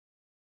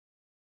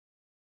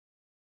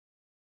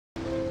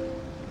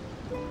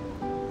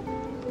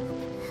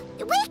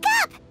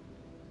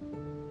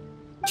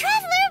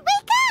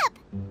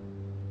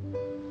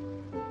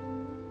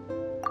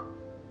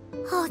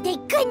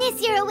thank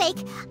goodness you're awake.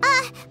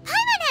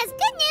 Paimon has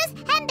good news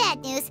and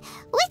bad news.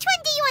 Which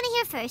one do you want to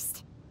hear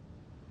first?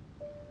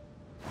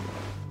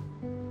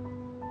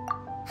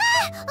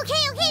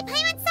 Okay,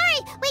 Paimon,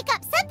 sorry. Wake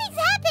up, something's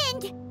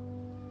happened.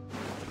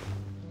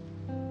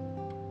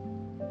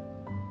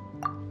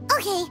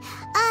 Okay,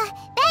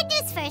 bad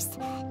news first.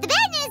 The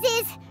bad news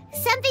is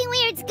something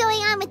weird's going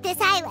on with this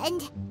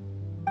island.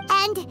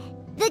 And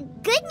the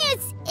good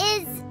news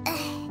is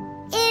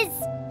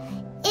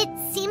it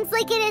seems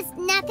like it has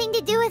nothing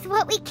to do with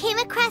what we came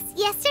across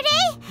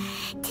yesterday.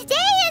 Today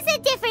is a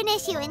different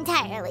issue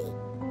entirely.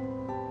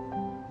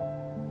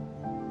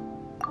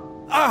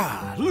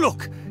 Ah,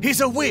 look,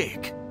 he's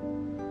awake.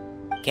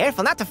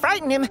 Careful not to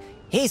frighten him.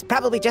 He's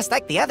probably just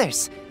like the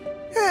others.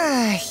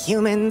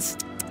 Humans.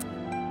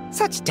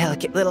 Such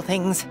delicate little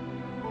things.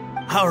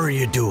 How are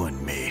you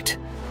doing, mate?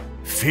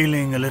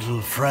 Feeling a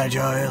little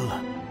fragile?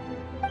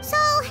 So,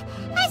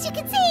 as you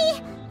can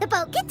see, the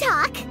boat can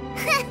talk.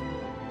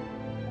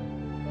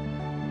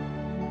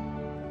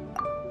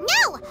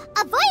 No!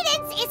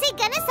 Avoidance isn't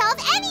gonna solve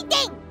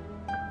anything!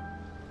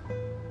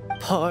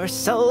 Poor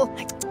soul.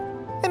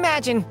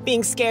 Imagine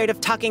being scared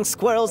of talking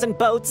squirrels and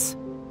boats.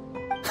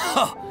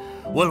 Ha!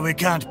 Well, we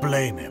can't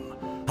blame him.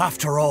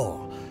 After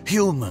all,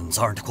 humans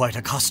aren't quite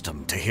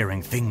accustomed to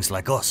hearing things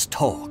like us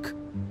talk.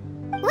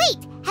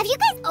 Wait, have you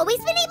guys always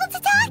been able to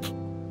talk?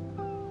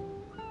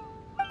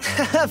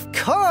 Of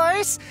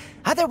course!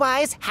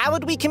 Otherwise, how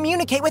would we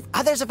communicate with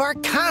others of our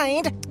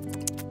kind?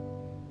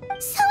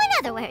 So in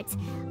other words,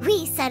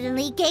 we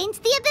suddenly gained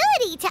the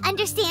ability to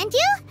understand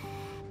you?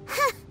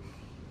 Huh.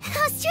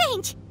 How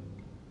strange.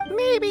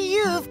 Maybe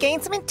you've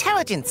gained some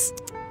intelligence.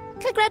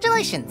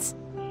 Congratulations.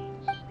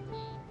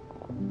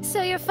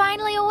 So you're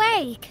finally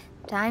awake.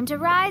 Time to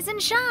rise and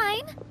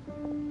shine.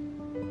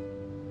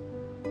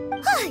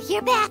 Oh,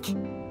 you're back.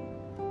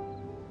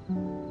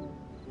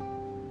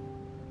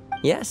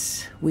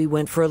 Yes, we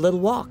went for a little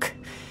walk.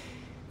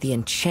 The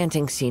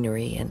enchanting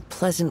scenery and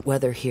pleasant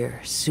weather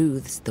here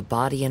soothes the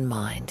body and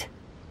mind.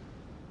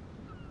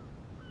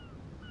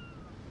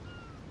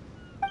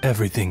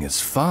 Everything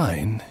is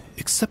fine,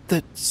 except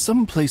that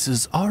some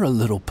places are a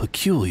little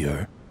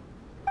peculiar.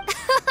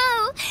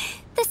 Oh,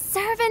 the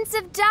servants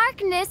of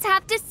darkness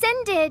have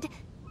descended.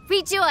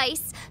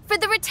 Rejoice, for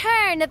the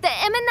return of the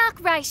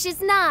Reich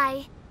is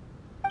nigh.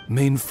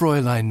 Mein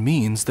Fräulein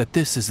means that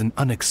this is an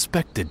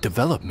unexpected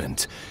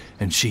development,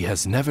 and she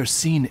has never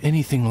seen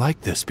anything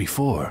like this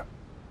before.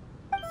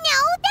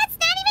 No, that's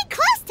not even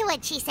close to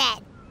what she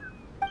said.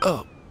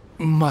 Oh,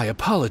 my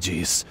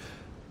apologies.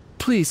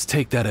 Please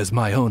take that as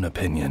my own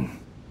opinion.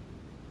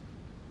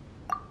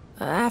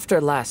 After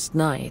last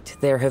night,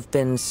 there have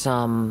been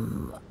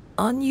some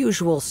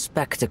unusual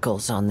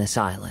spectacles on this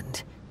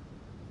island.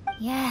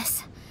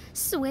 Yes,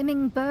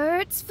 swimming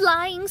birds,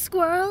 flying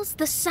squirrels,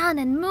 the sun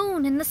and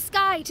moon in the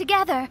sky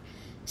together.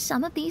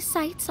 Some of these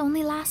sights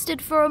only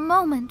lasted for a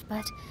moment,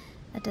 but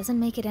that doesn't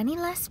make it any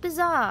less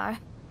bizarre.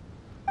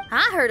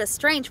 I heard a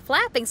strange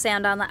flapping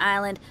sound on the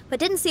island, but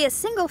didn't see a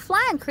single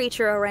flying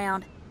creature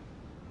around.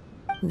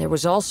 There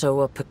was also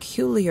a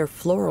peculiar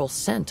floral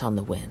scent on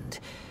the wind.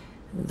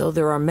 Though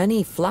there are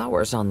many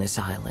flowers on this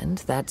island,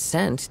 that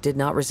scent did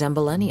not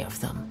resemble any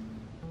of them.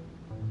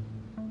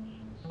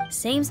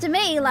 Seems to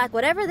me like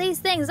whatever these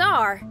things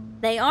are,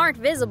 they aren't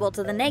visible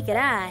to the naked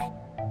eye.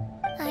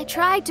 I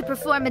tried to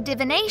perform a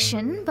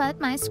divination,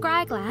 but my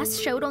scryglass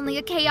showed only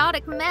a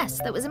chaotic mess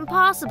that was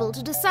impossible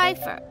to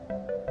decipher.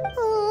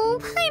 Oh,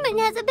 Paimon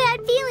has a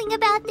bad feeling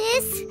about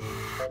this.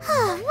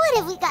 What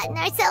have we gotten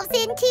ourselves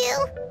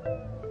into?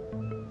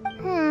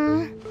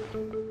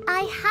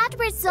 I had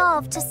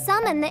resolved to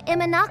summon the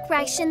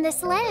Reich in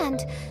this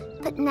land,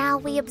 but now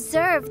we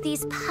observe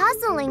these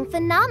puzzling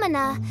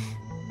phenomena.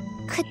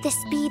 Could this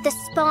be the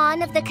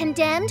spawn of the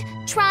condemned,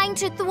 trying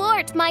to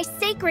thwart my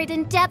sacred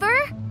endeavor?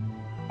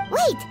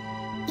 Wait,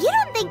 you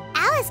don't think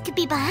Alice could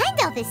be behind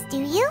all this,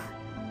 do you?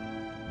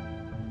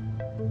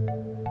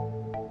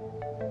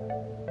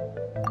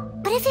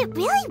 But if it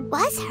really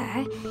was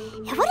her,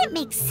 it wouldn't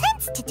make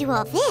sense to do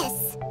all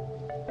this.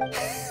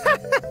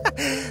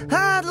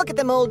 Look at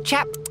them, old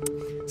chap.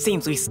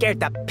 Seems we scared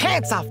the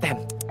pants off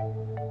them.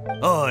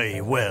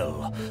 Aye,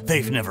 well,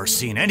 they've never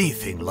seen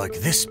anything like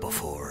this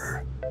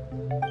before.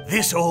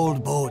 This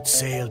old boat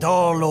sailed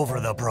all over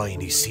the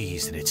briny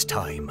seas in its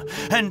time,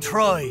 and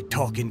tried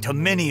talking to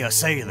many a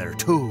sailor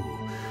too.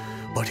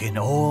 But in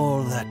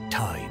all that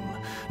time,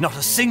 not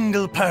a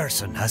single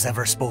person has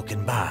ever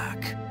spoken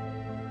back.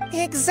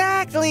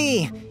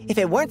 Exactly! If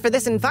it weren't for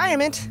this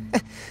environment,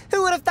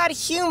 who would have thought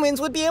humans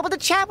would be able to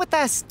chat with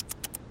us?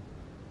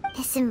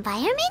 This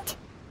environment?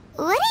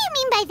 What do you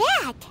mean by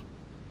that?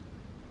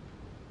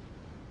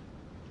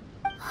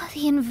 Oh,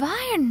 the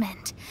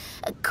environment.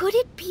 Could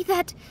it be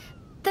that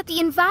the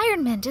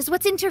environment is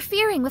what's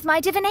interfering with my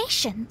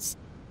divinations?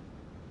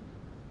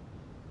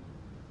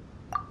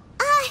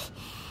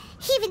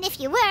 Even if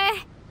you were...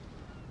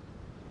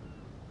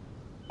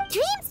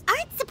 Dreams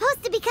aren't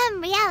supposed to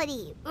become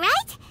reality,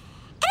 right?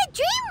 And a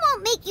dream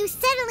won't make you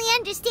suddenly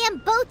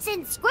understand boats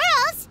and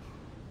squirrels.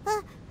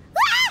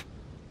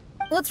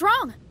 What's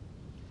wrong?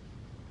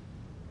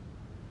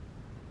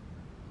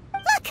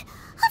 Look!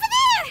 Over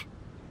there!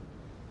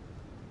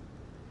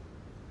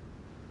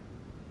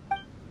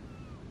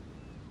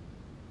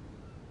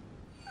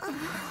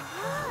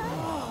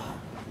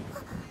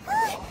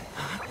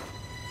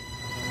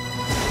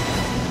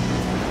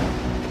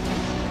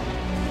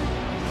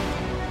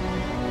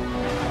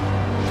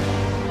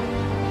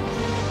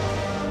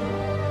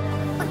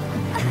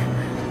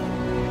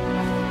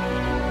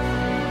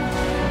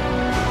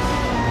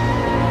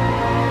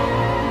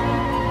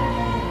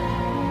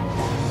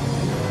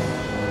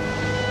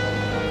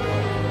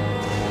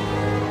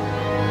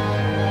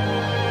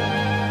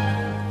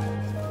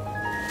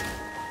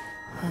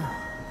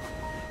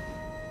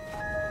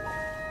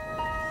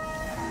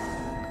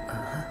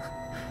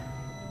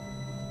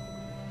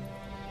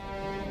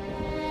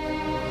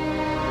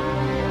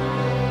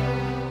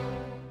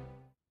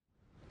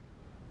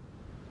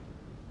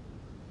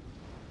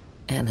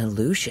 An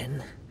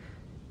illusion?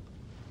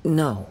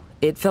 No,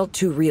 it felt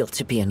too real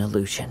to be an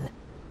illusion.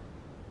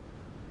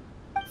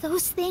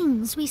 Those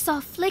things we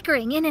saw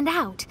flickering in and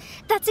out.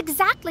 That's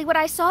exactly what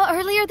I saw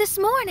earlier this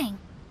morning.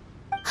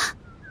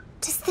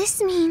 Does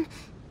this mean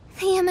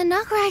the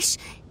Imanakrish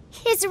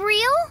is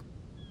real?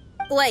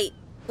 Wait,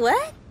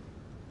 what?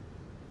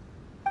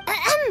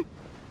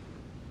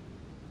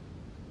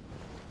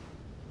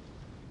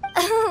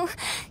 Oh,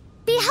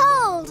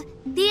 behold!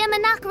 The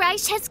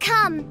Imanakrish has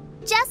come,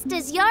 just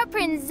as your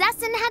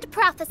Prinzessin had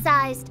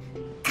prophesied.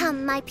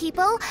 Come, my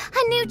people,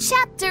 a new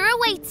chapter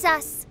awaits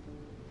us.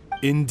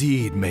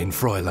 Indeed, mein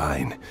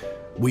Fräulein.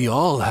 We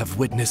all have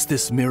witnessed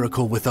this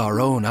miracle with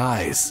our own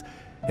eyes,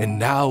 and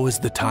now is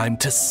the time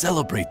to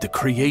celebrate the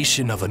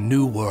creation of a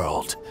new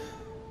world.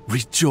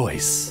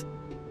 Rejoice.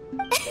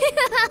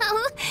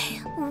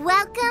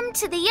 Welcome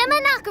to the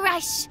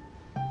Imanakrish.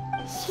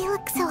 She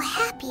looks so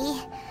happy.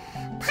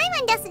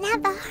 Paimon doesn't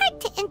have the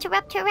heart to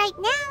interrupt her right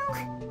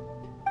now.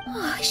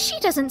 Oh, she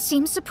doesn't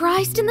seem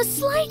surprised in the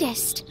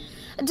slightest.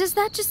 Does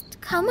that just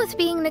come with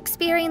being an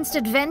experienced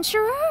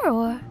adventurer,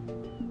 or...?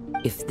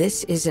 If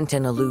this isn't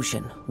an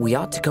illusion, we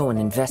ought to go and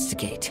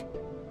investigate.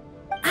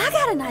 I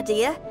got an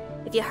idea.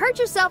 If you hurt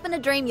yourself in a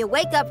dream, you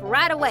wake up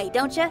right away,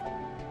 don't you?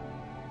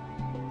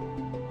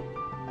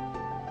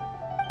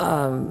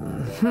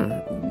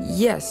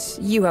 Yes,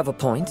 you have a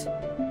point.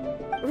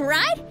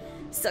 Right?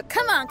 So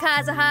come on,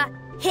 Kazuha,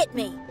 hit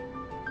me.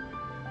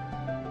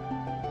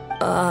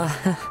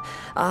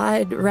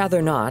 I'd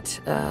rather not.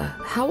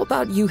 How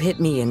about you hit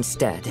me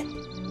instead?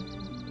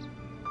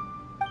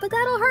 But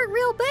that'll hurt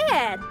real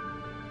bad.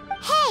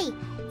 Hey,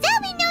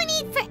 there'll be no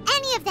need for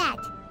any of that.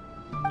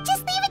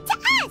 Just leave it to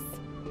us.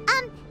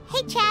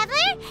 Hey,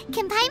 Traveler,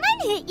 can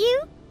Paimon hit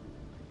you?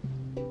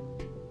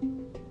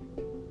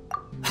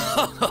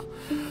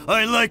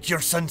 I like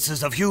your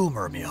senses of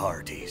humor, me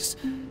hearties.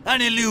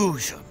 An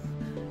illusion.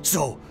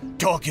 So,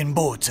 talking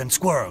boats and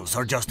squirrels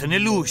are just an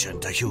illusion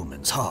to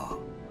humans, huh?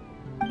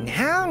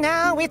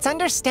 Now, it's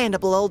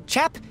understandable, old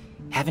chap.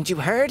 Haven't you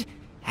heard?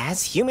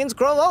 As humans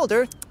grow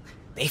older,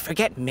 they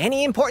forget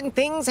many important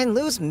things and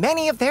lose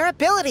many of their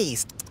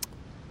abilities.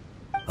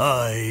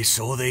 Aye,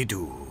 so they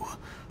do.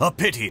 A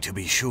pity, to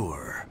be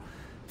sure.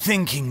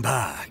 Thinking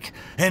back,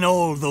 in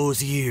all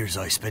those years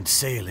I spent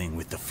sailing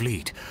with the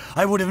fleet,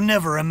 I would have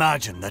never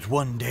imagined that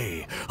one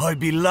day I'd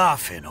be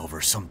laughing over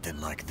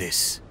something like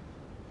this.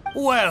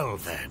 Well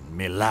then,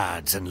 me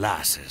lads and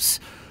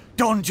lasses,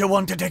 don't you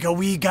want to take a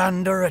wee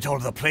gander at all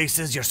the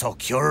places you're so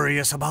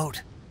curious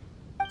about?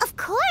 Of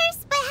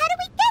course, but how do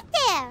we get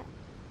there?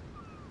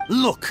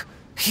 Look,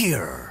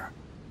 here.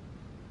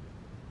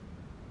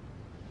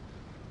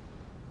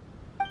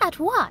 At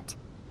what?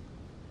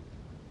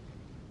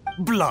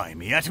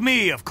 Blimey, at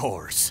me, of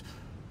course.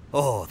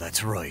 Oh,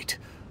 that's right.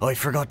 I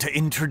forgot to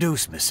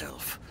introduce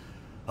myself.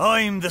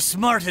 I'm the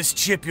smartest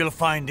ship you'll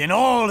find in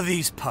all of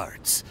these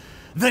parts.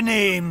 The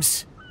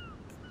name's...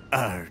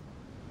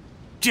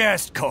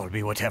 just call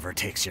me whatever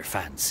takes your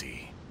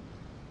fancy.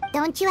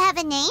 Don't you have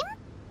a name?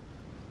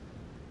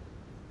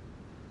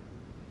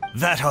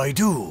 That I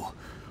do.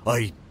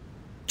 I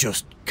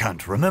just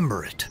can't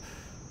remember it.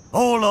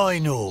 All I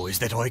know is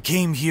that I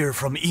came here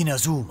from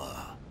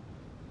Inazuma.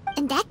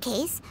 In that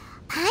case,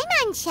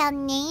 Paimon shall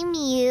name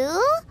you...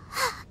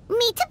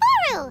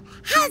 Mitaboru!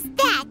 How's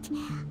that?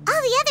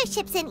 All the other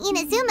ships in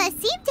Inazuma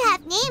seem to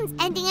have names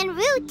ending in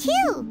Ru,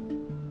 too.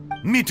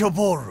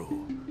 Mitaboru.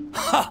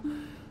 Ha!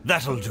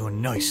 That'll do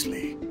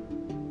nicely.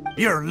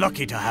 You're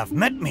lucky to have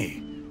met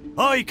me.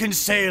 I can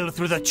sail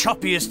through the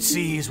choppiest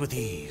seas with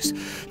ease.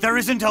 There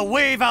isn't a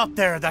wave out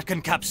there that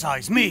can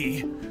capsize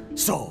me.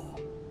 So,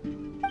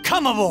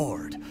 come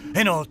aboard,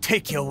 and I'll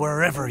take you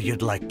wherever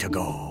you'd like to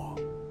go.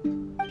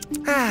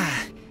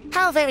 Ah,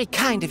 how very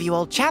kind of you,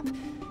 old chap.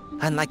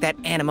 Unlike that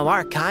Animo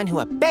Archon who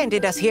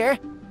abandoned us here.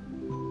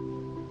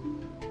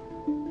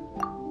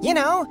 You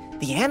know,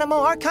 the Animo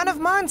Archon of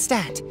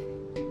Mondstadt.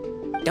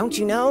 Don't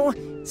you know,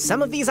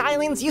 some of these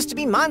islands used to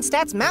be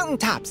Mondstadt's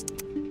mountaintops.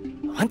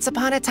 Once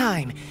upon a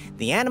time,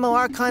 the Animo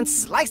Archon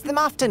sliced them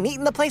off to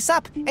neaten the place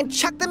up and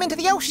chucked them into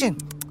the ocean.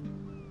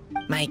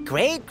 My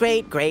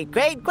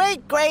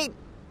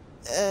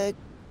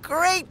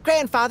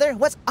great-great-great-great-great-great-grandfather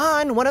was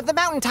on one of the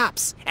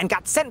mountaintops and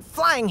got sent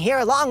flying here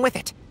along with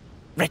it.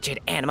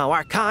 Wretched Animo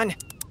Archon.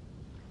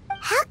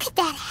 How could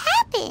that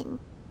happen?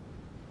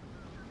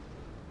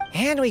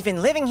 And we've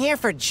been living here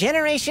for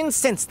generations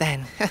since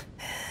then.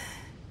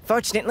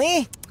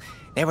 Fortunately,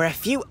 there were a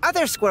few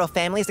other squirrel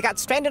families that got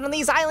stranded on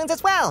these islands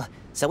as well,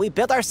 so we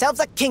built ourselves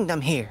a kingdom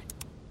here.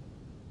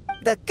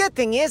 The good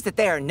thing is that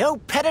there are no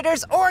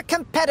predators or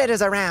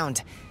competitors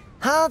around.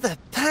 All the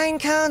pine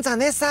cones on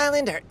this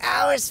island are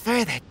ours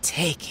for the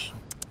taking.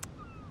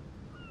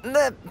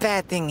 The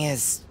bad thing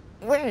is,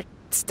 we're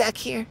stuck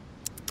here.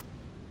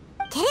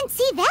 Didn't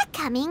see that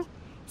coming.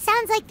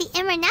 Sounds like the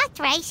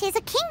Immernachtreich is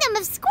a kingdom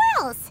of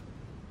squirrels.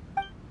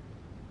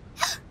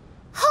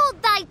 Hold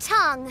thy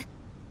tongue!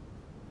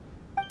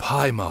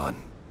 Paimon,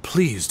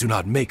 please do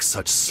not make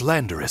such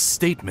slanderous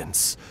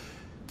statements.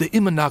 The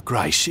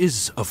Immernachtreich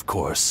is, of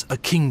course, a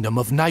kingdom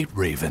of night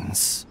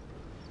ravens.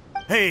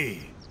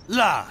 Hey,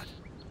 lad.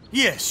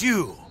 Yes,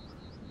 you.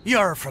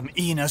 You're from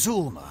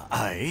Inazuma,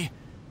 aye?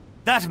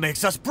 That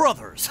makes us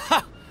brothers,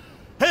 ha!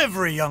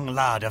 Every young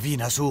lad of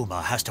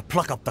Inazuma has to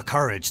pluck up the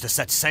courage to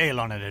set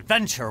sail on an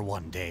adventure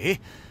one day.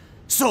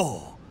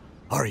 So,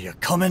 are you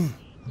coming?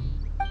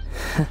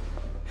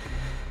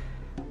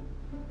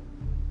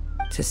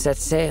 To set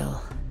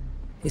sail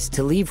is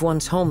to leave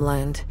one's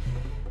homeland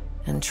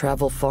and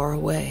travel far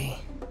away.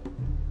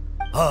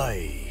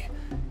 Aye.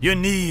 You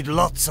need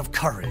lots of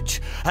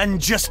courage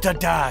and just a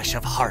dash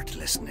of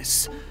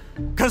heartlessness.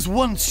 'Cause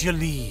once you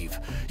leave,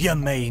 you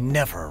may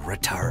never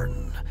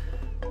return.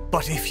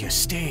 But if you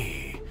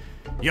stay,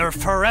 you're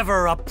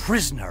forever a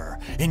prisoner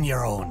in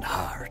your own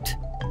heart.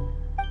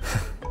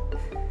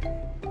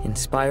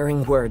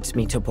 Inspiring words,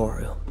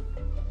 Mitoboru.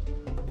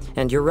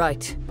 And you're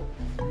right.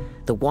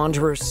 The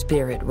Wanderer's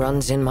spirit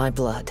runs in my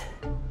blood.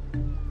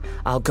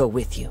 I'll go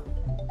with you.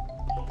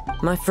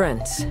 My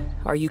friends,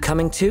 are you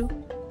coming too?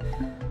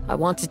 I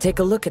want to take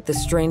a look at the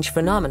strange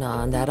phenomena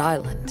on that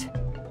island.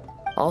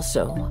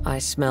 Also, I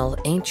smell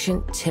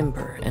ancient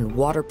timber and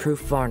waterproof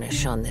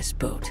varnish on this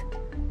boat.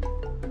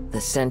 The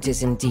scent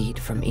is indeed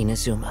from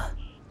Inazuma,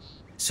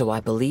 so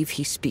I believe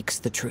he speaks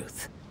the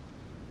truth.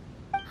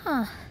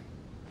 Huh.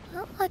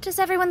 Well, what does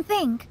everyone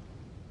think?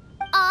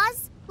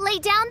 Oz, lay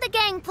down the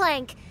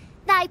gangplank.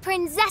 Thy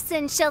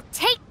princessin shall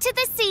take to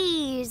the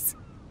seas.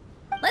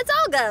 Let's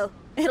all go.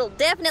 It'll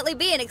definitely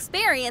be an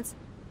experience.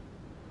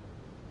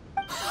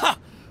 Ha!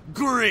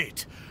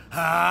 Great!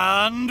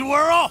 And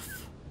we're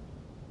off!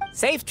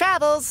 Safe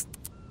travels!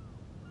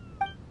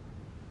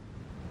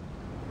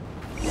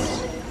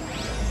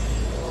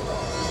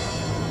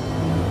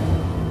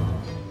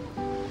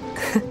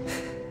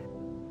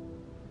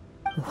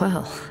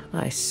 Well,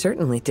 I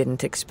certainly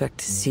didn't expect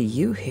to see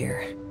you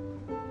here.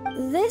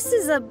 This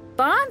is a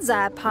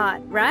bonsai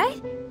pot,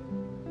 right?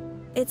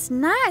 It's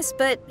nice,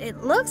 but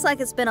it looks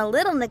like it's been a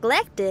little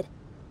neglected.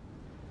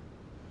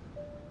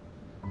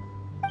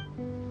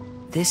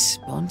 This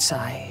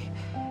bonsai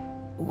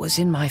was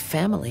in my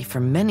family for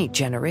many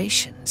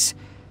generations.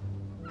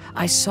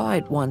 I saw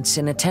it once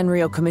in a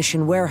Tenryo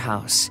Commission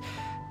warehouse,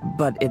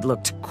 but it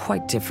looked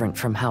quite different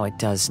from how it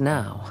does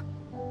now.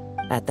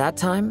 At that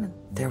time,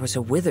 there was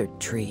a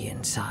withered tree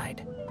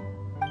inside.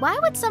 Why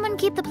would someone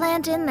keep the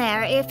plant in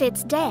there if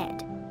it's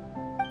dead?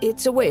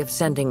 It's a way of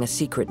sending a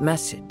secret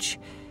message.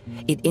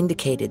 It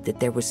indicated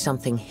that there was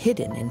something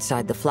hidden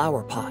inside the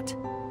flower pot.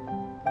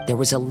 There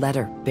was a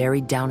letter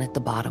buried down at the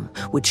bottom,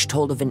 which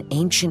told of an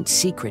ancient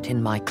secret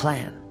in my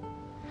clan.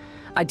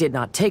 I did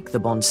not take the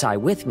bonsai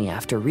with me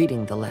after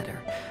reading the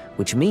letter,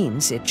 which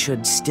means it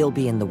should still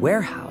be in the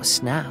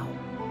warehouse now.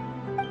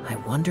 I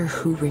wonder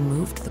who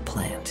removed the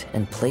plant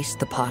and placed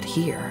the pot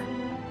here.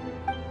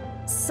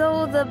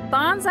 So the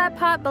bonsai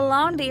pot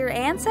belonged to your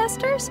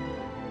ancestors?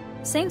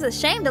 Seems a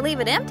shame to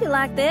leave it empty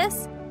like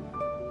this.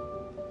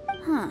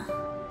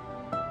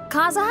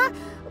 Kazuha,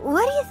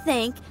 what do you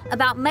think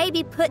about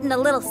maybe putting a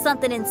little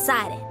something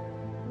inside it?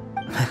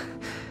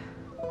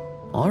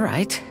 All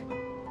right.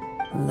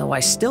 Though I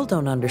still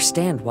don't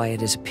understand why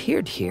it has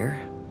appeared here,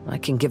 I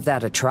can give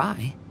that a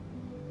try.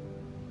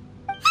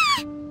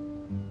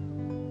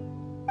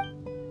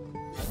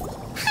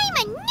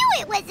 Paimon knew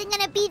it wasn't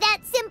gonna be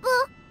that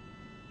simple!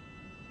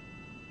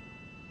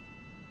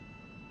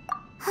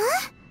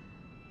 Huh?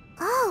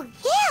 Oh,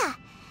 yeah!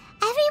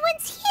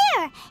 Everyone's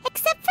here,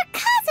 except for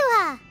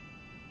Kazuha!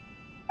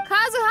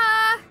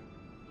 Kazuha!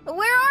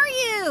 Where are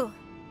you?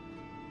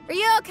 Are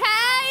you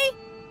okay?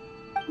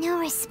 No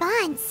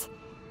response.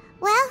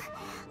 Well,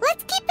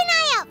 let's keep an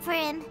eye out for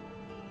him.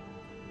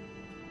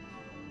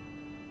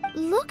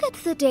 Look at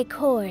the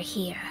decor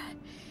here.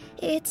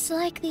 It's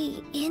like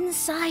the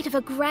inside of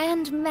a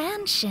grand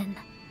mansion.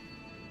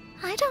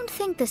 I don't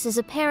think this is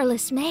a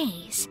perilous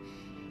maze.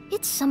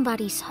 It's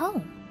somebody's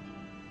home.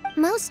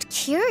 Most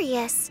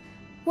curious.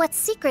 What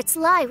secrets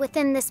lie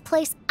within this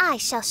place I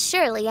shall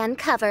surely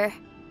uncover.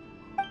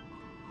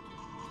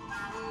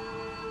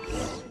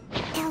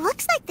 It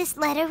looks like this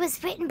letter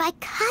was written by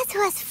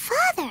Kazuha's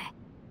father.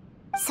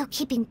 So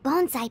keeping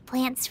bonsai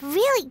plants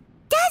really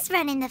does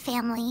run in the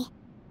family.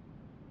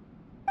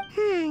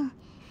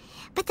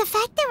 But the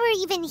fact that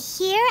we're even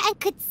here and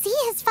could see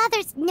his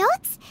father's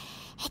notes,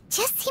 it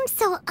just seems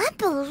so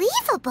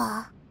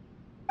unbelievable.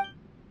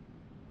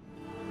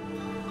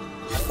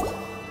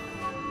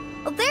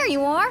 Oh, there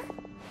you are.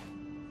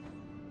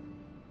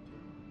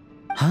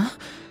 Huh?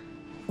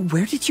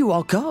 Where did you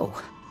all go?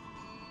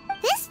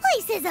 This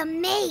place is a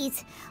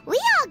maze. We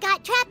all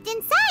got trapped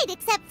inside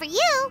except for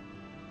you.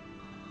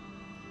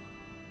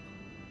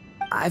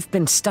 I've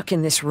been stuck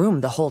in this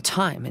room the whole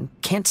time and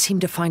can't seem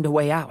to find a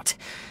way out.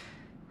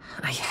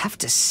 I have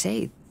to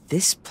say,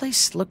 this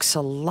place looks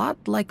a lot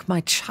like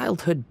my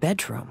childhood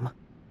bedroom.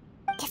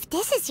 If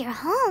this is your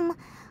home,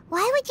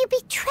 why would you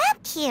be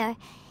trapped here?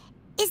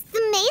 Is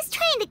the maze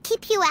trying to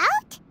keep you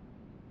out?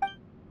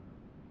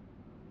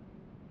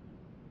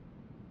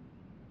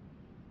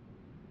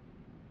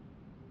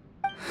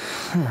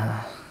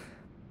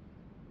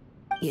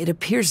 It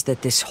appears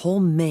that this whole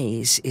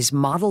maze is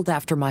modeled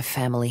after my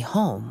family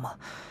home.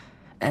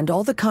 And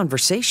all the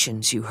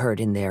conversations you heard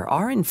in there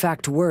are in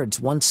fact words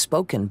once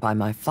spoken by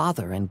my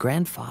father and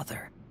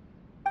grandfather.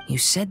 You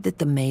said that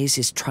the maze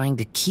is trying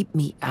to keep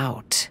me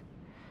out.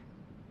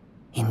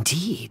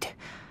 Indeed,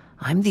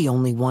 I'm the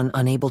only one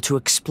unable to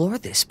explore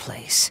this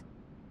place.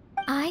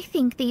 I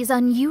think these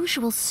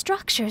unusual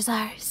structures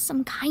are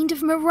some kind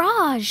of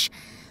mirage.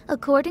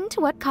 According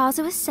to what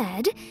Kazuha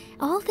said,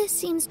 all this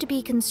seems to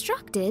be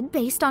constructed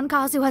based on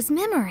Kazuha's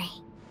memory.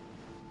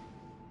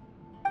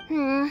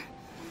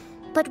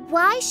 But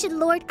why should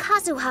Lord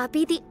Kazuha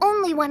be the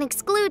only one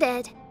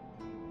excluded?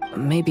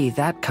 Maybe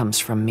that comes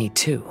from me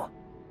too.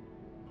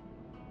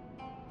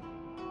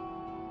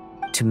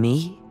 To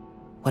me,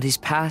 what is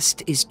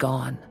past is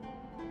gone.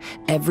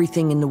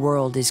 Everything in the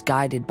world is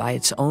guided by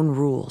its own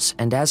rules,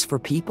 and as for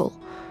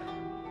people,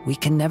 we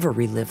can never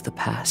relive the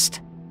past.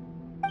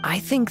 I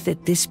think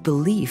that this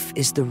belief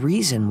is the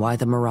reason why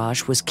the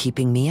mirage was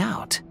keeping me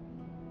out.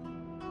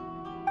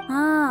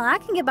 I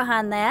can get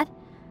behind that.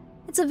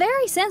 It's a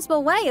very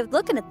sensible way of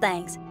looking at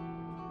things.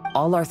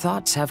 All our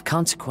thoughts have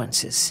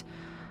consequences.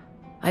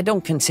 I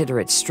don't consider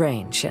it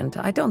strange, and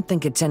I don't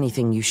think it's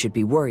anything you should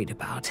be worried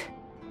about.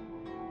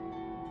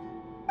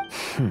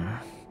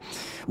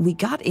 We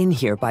got in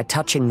here by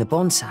touching the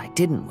bonsai,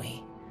 didn't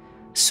we?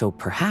 So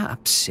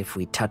perhaps, if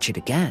we touch it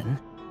again...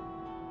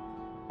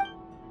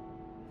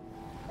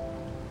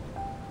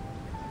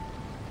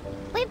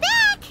 We're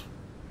back!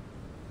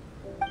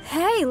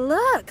 Hey,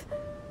 look!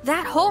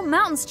 That whole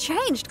mountain's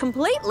changed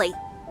completely.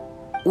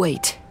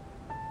 Wait.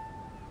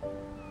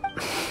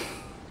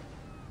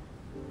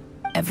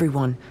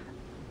 Everyone,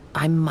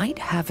 I might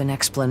have an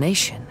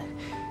explanation.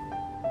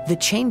 The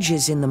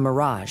changes in the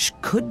mirage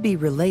could be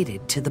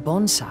related to the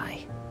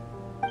bonsai.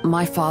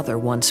 My father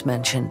once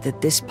mentioned that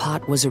this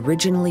pot was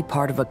originally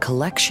part of a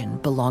collection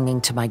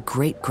belonging to my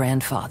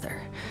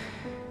great-grandfather.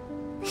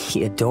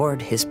 He adored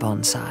his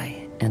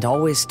bonsai and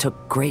always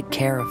took great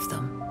care of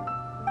them.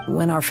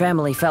 When our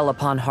family fell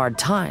upon hard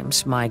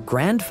times, my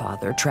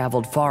grandfather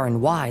traveled far and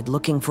wide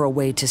looking for a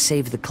way to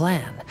save the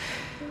clan.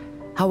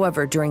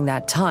 However, during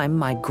that time,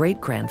 my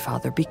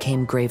great-grandfather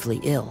became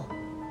gravely ill.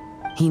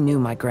 He knew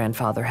my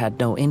grandfather had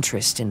no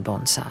interest in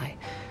bonsai,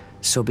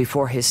 so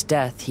before his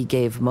death, he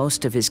gave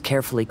most of his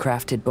carefully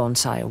crafted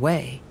bonsai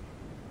away.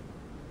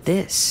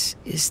 This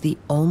is the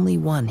only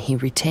one he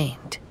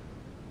retained.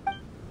 To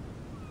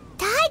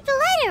hide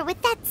the letter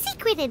with that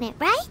secret in it,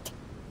 right?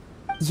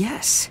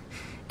 Yes,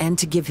 and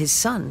to give his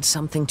son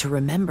something to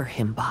remember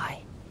him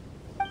by.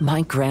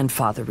 My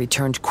grandfather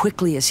returned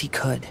quickly as he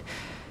could,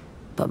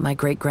 but my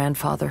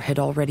great-grandfather had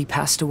already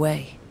passed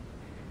away.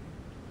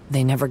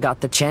 They never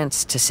got the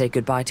chance to say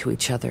goodbye to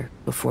each other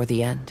before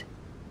the end.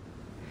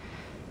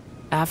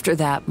 After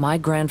that, my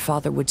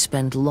grandfather would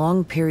spend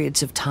long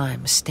periods of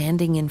time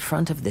standing in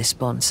front of this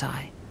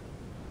bonsai,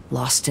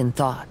 lost in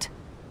thought.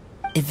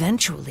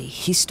 Eventually,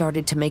 he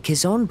started to make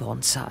his own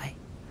bonsai.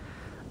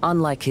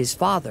 Unlike his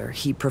father,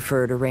 he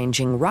preferred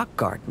arranging rock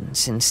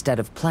gardens instead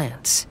of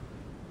plants.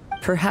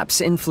 Perhaps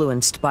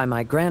influenced by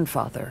my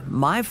grandfather,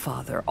 my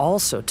father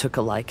also took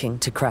a liking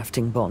to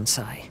crafting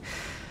bonsai.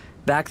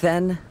 Back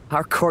then,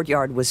 our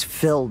courtyard was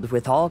filled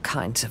with all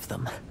kinds of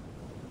them.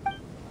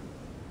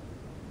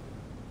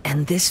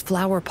 And this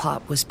flower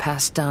pot was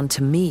passed down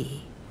to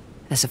me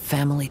as a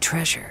family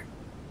treasure.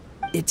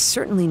 It's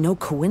certainly no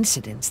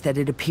coincidence that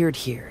it appeared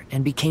here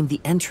and became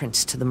the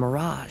entrance to the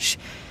mirage.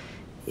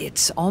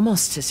 It's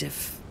almost as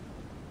if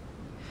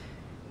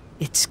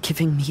it's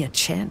giving me a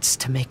chance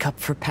to make up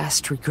for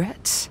past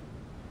regrets.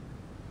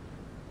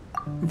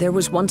 There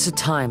was once a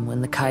time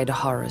when the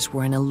Kaidaharas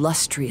were an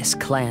illustrious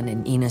clan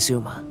in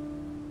Inazuma.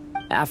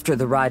 After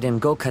the Raiden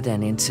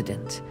Gokaden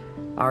incident,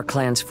 our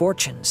clan's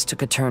fortunes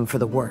took a turn for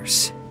the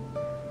worse.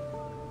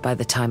 By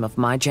the time of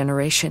my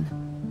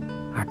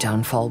generation, our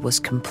downfall was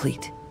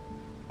complete.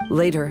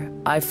 Later,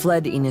 I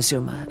fled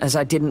Inazuma as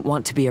I didn't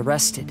want to be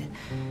arrested.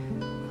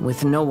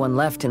 With no one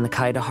left in the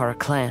Kaidahara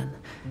clan,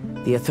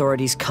 the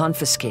authorities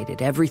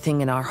confiscated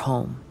everything in our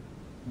home,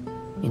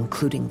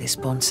 including this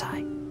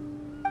bonsai.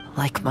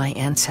 Like my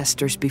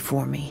ancestors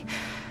before me,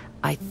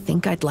 I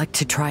think I'd like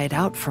to try it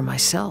out for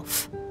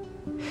myself.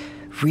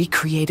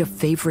 Recreate a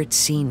favorite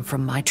scene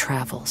from my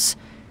travels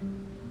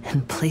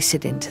and place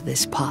it into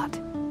this pot.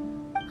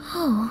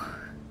 Oh.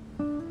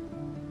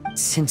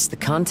 Since the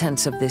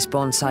contents of this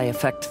bonsai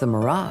affect the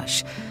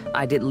mirage,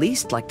 I'd at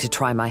least like to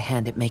try my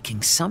hand at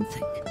making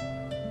something.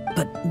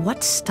 But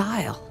what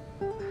style?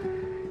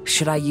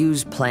 Should I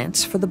use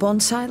plants for the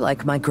bonsai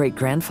like my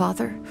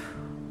great-grandfather?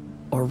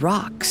 Or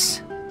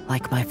rocks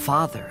like my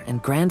father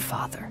and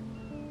grandfather?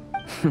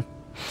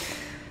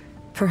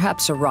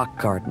 Perhaps a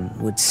rock garden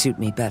would suit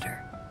me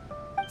better.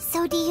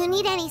 So do you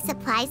need any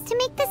supplies to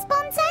make this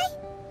bonsai?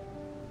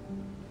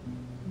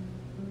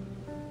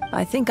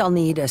 I think I'll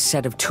need a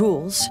set of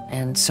tools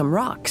and some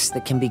rocks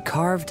that can be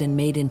carved and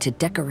made into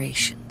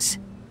decorations.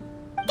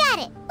 Got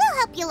it. We'll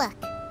help you look.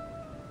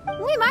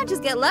 We might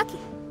just get lucky.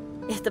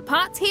 If the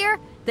pot's here,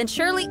 then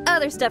surely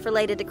other stuff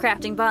related to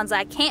crafting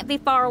bonsai can't be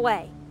far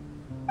away.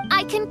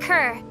 I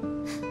concur.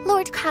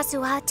 Lord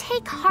Kazuha,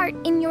 take heart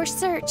in your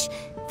search,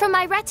 for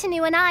my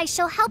retinue and I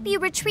shall help you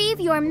retrieve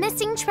your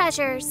missing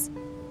treasures.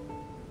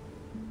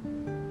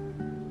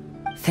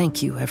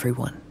 Thank you,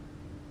 everyone.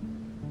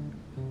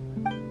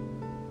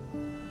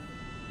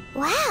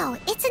 Wow,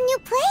 it's a new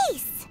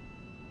place.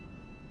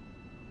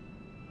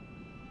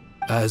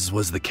 As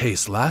was the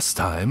case last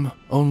time,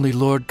 only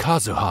Lord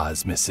Kazuha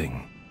is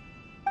missing.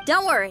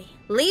 Don't worry,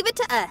 leave it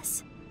to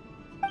us.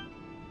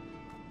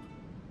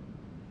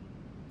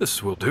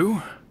 This will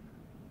do.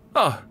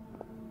 Ah,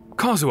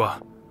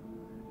 Kazuha.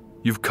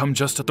 You've come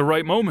just at the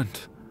right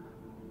moment.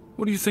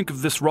 What do you think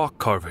of this rock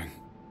carving?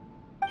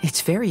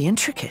 It's very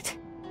intricate.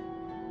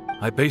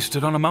 I based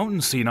it on a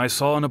mountain scene I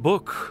saw in a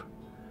book.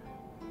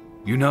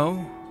 You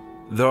know,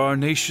 there are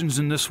nations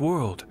in this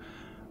world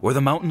where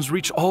the mountains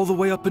reach all the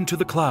way up into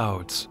the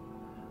clouds.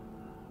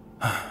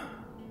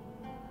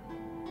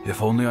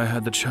 If only I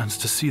had the chance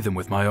to see them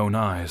with my own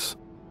eyes.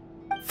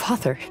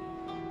 Father,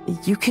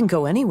 you can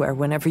go anywhere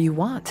whenever you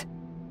want.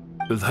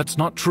 That's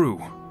not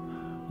true.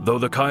 Though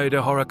the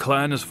Kaedehara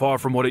clan is far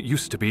from what it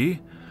used to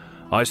be,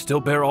 I still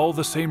bear all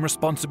the same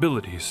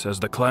responsibilities as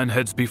the clan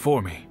heads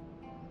before me.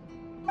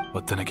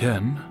 But then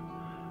again,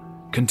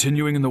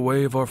 continuing in the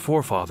way of our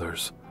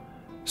forefathers,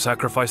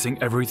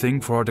 sacrificing everything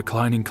for our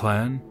declining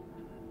clan,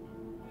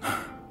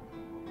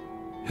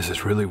 is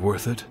it really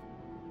worth it?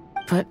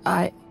 But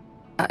I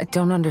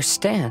don't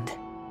understand.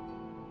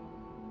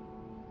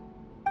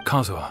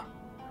 Kazuha,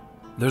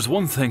 there's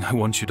one thing I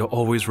want you to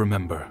always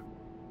remember.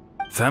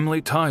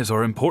 Family ties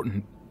are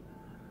important,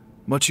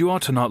 but you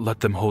ought to not let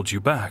them hold you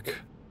back.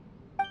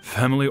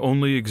 Family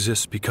only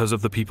exists because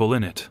of the people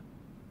in it.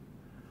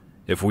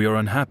 If we are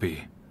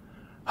unhappy,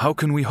 how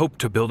can we hope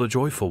to build a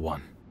joyful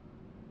one?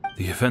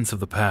 The events of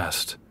the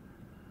past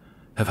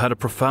have had a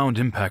profound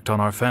impact on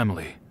our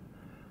family,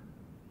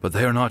 but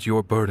they are not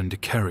your burden to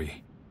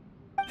carry.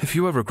 If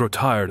you ever grow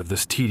tired of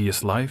this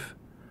tedious life,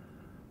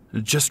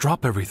 just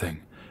drop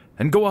everything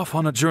and go off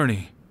on a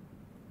journey.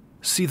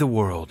 See the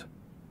world.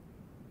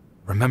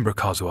 Remember,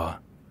 Kazuha,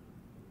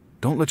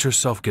 don't let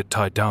yourself get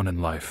tied down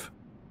in life.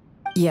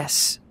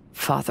 Yes,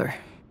 Father.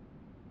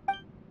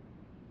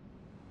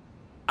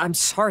 I'm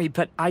sorry,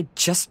 but I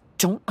just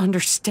don't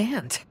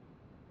understand.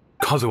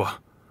 Kazuha,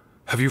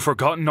 have you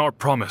forgotten our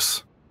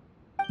promise?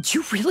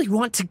 You really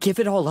want to give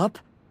it all up?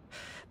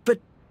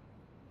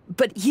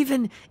 But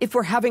even if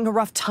we're having a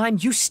rough time,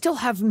 you still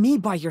have me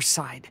by your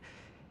side.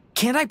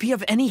 Can't I be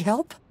of any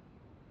help?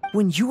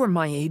 When you were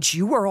my age,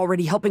 you were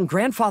already helping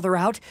Grandfather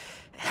out.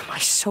 Am I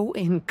so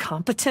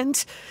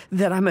incompetent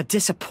that I'm a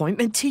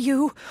disappointment to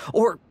you?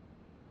 Or...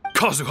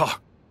 Kazuha!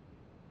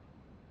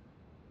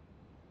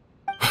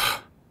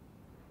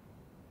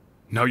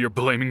 Now you're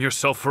blaming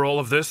yourself for all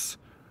of this?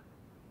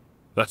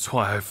 That's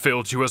why I've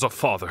failed you as a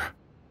father.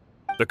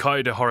 The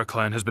Kaedehara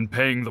clan has been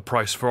paying the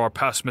price for our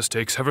past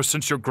mistakes ever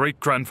since your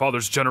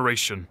great-grandfather's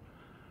generation.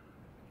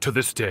 To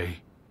this day,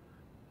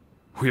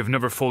 we have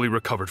never fully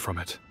recovered from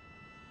it.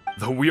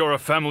 Though we are a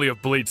family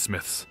of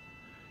bladesmiths,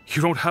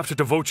 you don't have to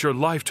devote your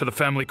life to the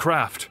family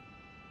craft.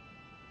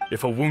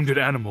 If a wounded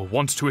animal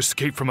wants to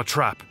escape from a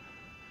trap,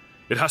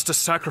 it has to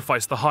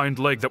sacrifice the hind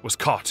leg that was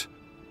caught.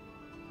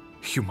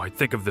 You might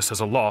think of this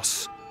as a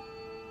loss,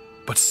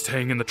 but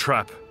staying in the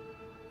trap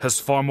has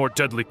far more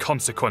deadly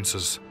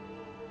consequences.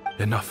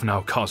 Enough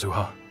now,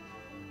 Kazuha.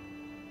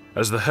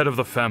 As the head of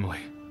the family,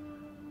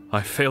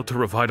 I failed to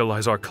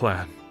revitalize our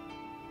clan.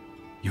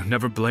 You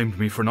never blamed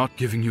me for not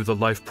giving you the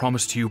life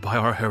promised to you by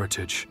our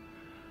heritage,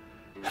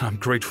 and I'm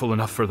grateful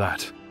enough for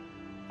that.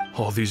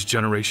 All these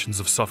generations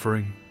of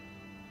suffering,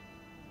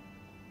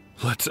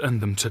 let's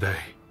end them today.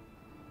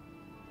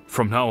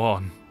 From now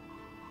on,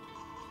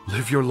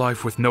 live your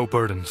life with no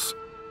burdens.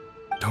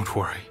 Don't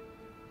worry.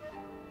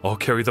 I'll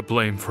carry the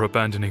blame for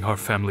abandoning our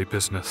family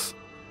business.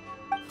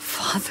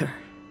 Father,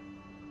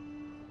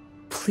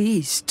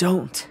 please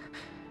don't.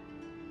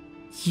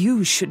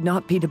 You should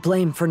not be to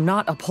blame for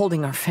not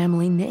upholding our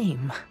family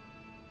name.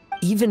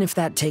 Even if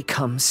that day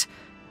comes,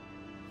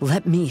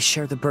 let me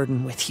share the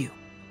burden with you.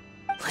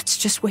 Let's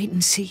just wait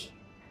and see.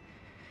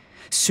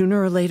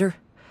 Sooner or later,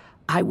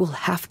 I will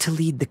have to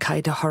lead the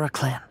Kaidahara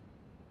clan.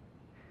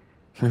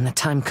 When the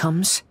time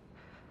comes,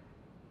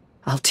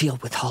 I'll deal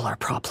with all our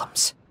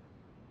problems.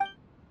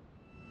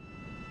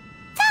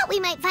 Thought we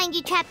might find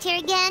you trapped here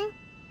again.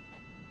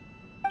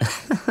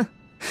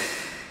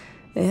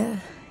 Yeah,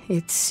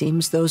 it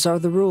seems those are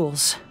the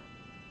rules.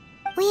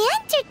 We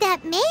entered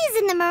that maze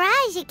in the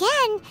Mirage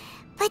again,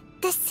 but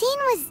the scene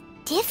was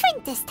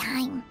different this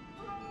time.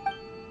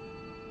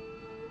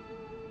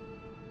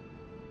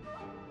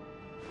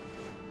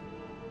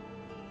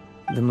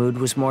 The mood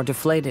was more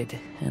deflated,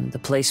 and the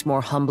place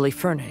more humbly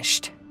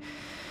furnished.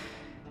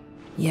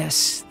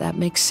 Yes, that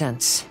makes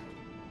sense.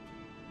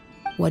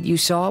 What you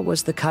saw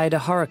was the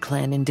Kaidahara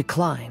clan in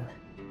decline.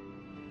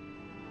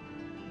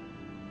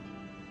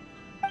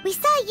 We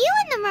saw you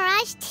in the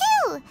Mirage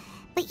too,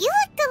 but you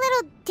looked a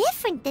little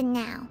different than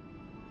now.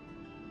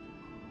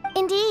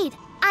 Indeed,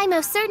 I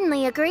most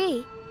certainly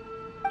agree.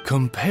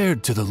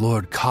 Compared to the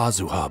Lord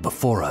Kazuha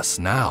before us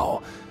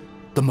now,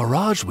 the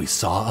mirage we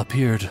saw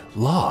appeared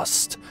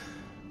lost,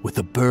 with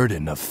the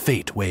burden of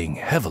fate weighing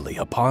heavily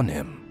upon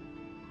him.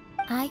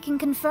 I can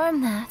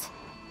confirm that.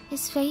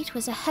 His fate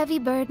was a heavy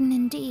burden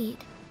indeed.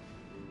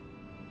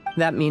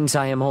 That means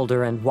I am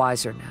older and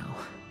wiser now.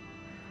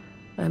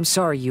 I'm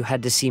sorry you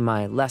had to see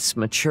my less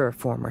mature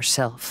former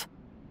self.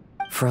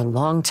 For a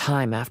long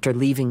time after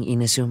leaving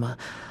Inazuma,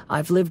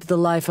 I've lived the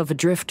life of a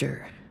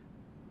drifter.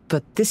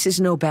 But this is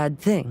no bad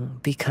thing,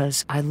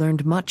 because I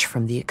learned much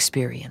from the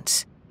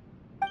experience.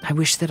 I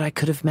wish that I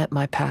could have met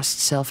my past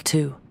self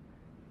too.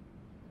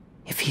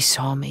 If he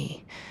saw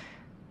me,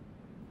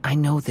 I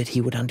know that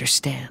he would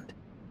understand.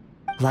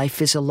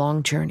 Life is a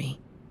long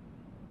journey,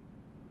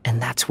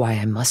 and that's why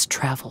I must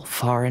travel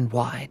far and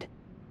wide.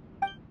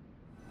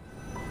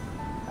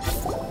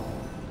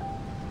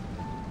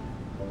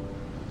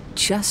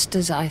 Just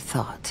as I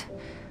thought,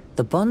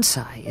 the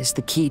bonsai is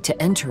the key to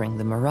entering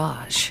the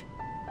mirage.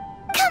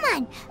 Come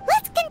on,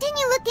 let's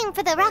continue looking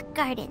for the rock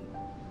garden.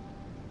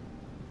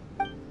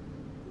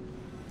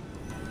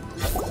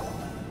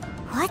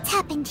 What's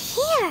happened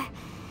here?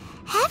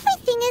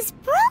 Everything is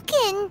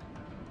broken.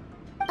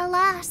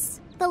 Alas,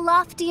 the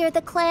loftier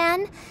the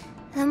clan,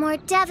 the more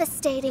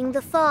devastating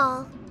the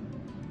fall.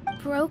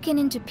 Broken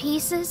into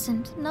pieces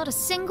and not a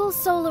single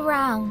soul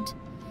around.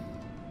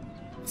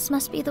 This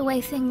must be the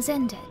way things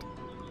ended.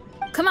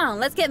 Come on,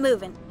 let's get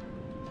moving.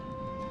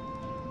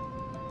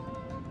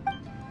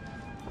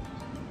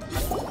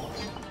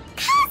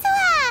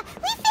 Kazuha!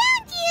 We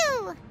found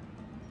you!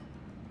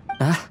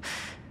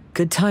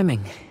 Good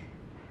timing.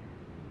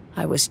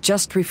 I was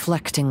just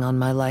reflecting on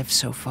my life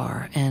so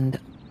far, and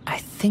I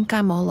think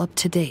I'm all up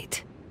to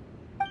date.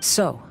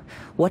 So,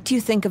 what do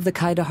you think of the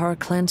Kaidahara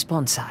clan's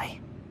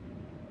bonsai?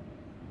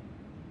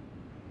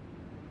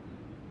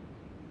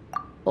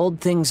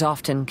 Old things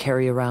often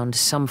carry around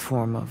some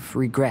form of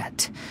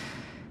regret.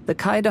 The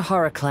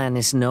Kaidahara clan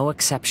is no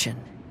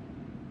exception.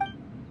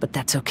 But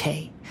that's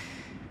okay.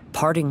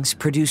 Partings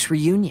produce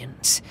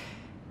reunions.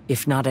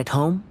 If not at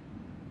home,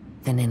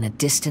 then in a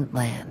distant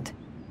land.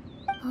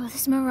 Oh,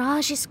 this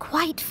mirage is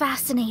quite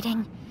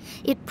fascinating.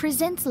 It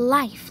presents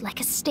life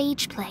like a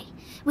stage play,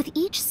 with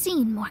each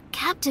scene more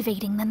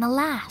captivating than the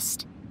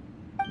last.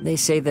 They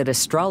say that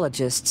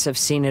astrologists have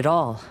seen it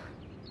all.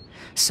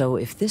 So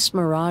if this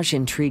mirage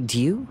intrigued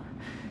you,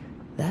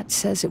 that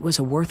says it was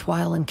a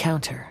worthwhile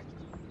encounter.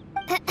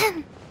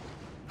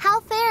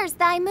 How fares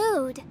thy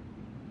mood?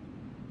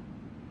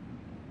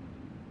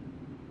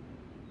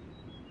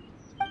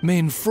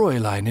 Main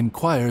Fräulein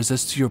inquires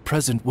as to your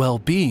present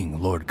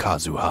well-being, Lord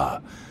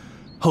Kazuha,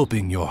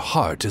 hoping your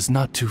heart is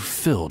not too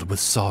filled with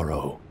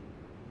sorrow.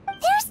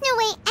 There's no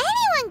way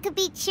anyone could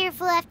be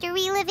cheerful after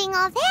reliving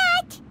all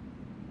that.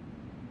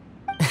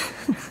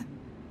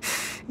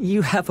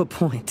 You have a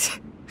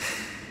point.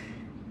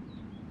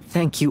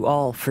 Thank you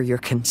all for your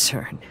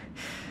concern.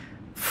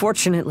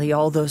 Fortunately,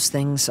 all those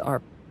things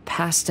are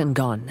past and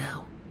gone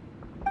now.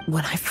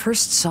 When I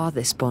first saw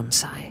this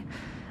bonsai,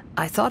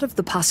 I thought of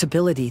the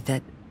possibility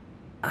that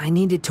I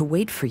needed to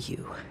wait for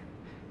you.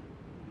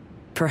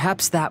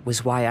 Perhaps that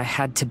was why I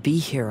had to be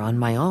here on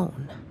my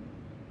own.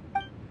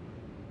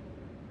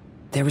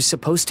 There was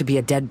supposed to be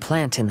a dead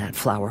plant in that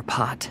flower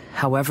pot.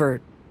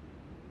 However,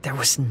 there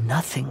was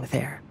nothing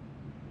there.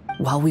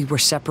 While we were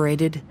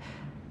separated,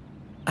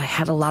 I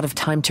had a lot of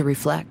time to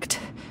reflect.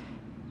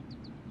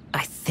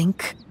 I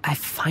think I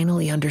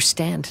finally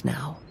understand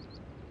now.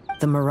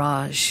 The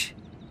mirage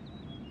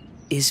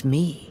is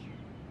me.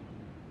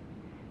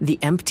 The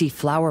empty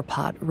flower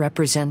pot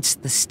represents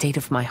the state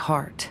of my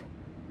heart.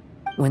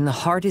 When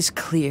the heart is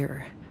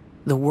clear,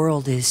 the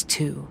world is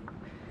too.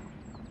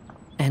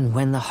 And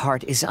when the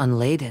heart is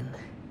unladen,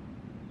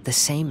 the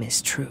same is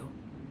true.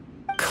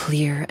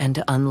 Clear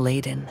and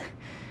unladen.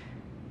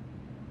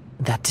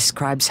 That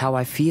describes how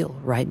I feel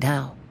right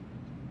now.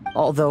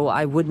 Although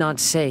I would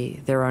not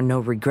say there are no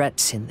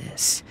regrets in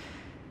this.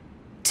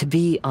 To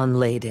be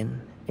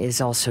unladen is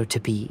also to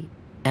be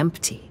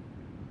empty.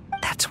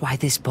 That's why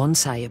this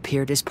bonsai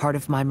appeared as part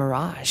of my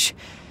mirage.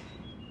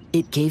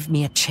 It gave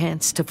me a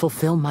chance to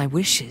fulfill my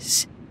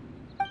wishes.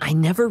 I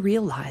never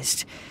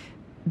realized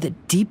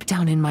that deep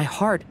down in my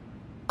heart,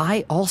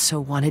 I also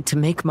wanted to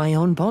make my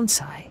own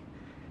bonsai.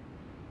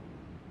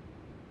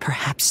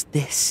 Perhaps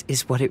this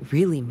is what it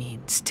really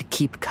means to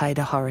keep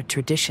Kaidahara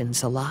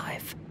traditions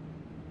alive.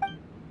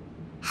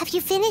 Have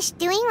you finished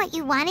doing what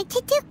you wanted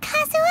to do,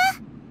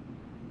 Kazuha?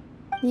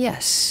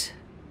 Yes,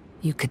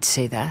 you could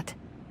say that.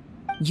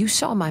 You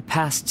saw my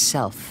past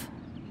self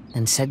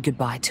and said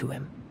goodbye to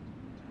him.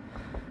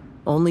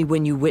 Only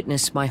when you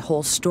witness my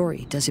whole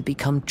story does it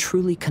become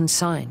truly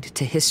consigned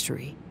to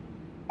history.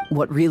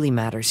 What really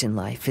matters in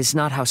life is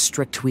not how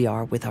strict we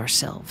are with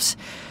ourselves,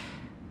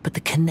 but the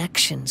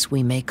connections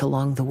we make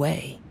along the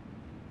way.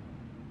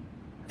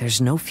 There's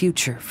no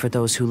future for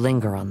those who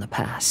linger on the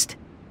past.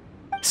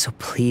 So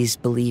please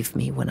believe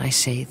me when I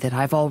say that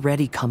I've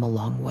already come a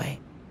long way,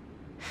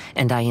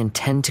 and I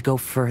intend to go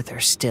further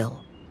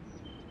still.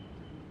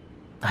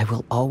 I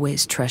will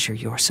always treasure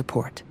your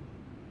support.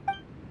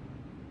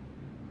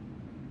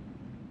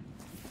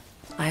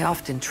 I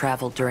often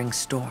travel during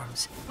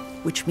storms,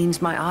 which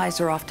means my eyes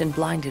are often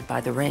blinded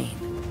by the rain.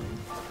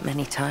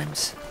 Many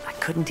times, I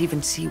couldn't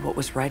even see what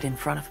was right in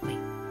front of me.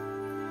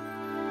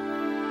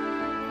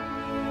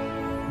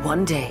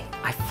 One day,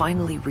 I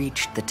finally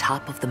reached the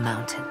top of the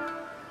mountain.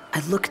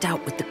 I looked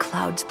out with the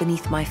clouds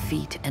beneath my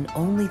feet and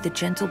only the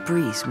gentle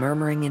breeze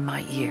murmuring in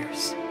my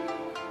ears.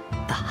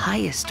 The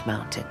highest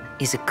mountain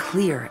is a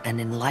clear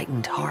and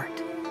enlightened heart.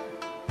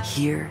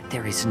 Here,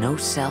 there is no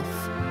self,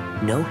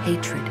 no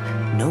hatred,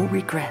 no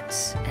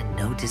regrets, and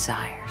no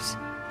desires.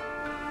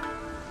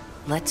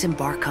 Let's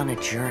embark on a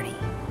journey,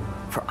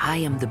 for I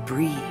am the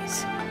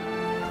breeze.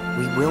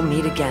 We will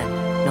meet again,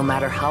 no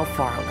matter how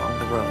far along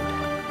the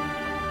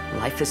road.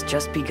 Life has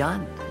just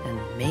begun, and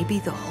maybe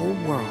the whole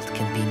world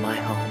can be my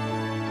home.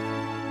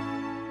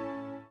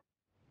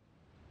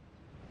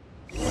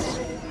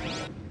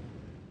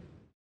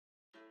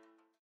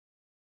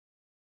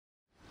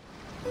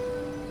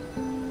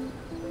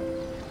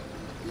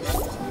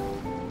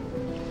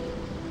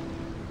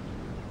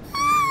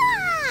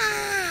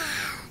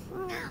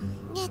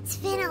 It's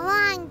been a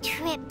long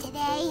trip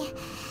today.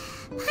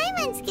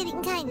 Paimon's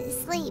getting kind of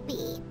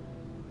sleepy.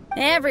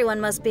 Everyone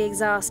must be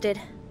exhausted.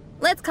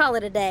 Let's call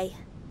it a day.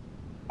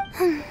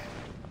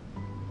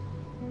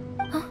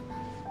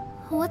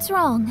 What's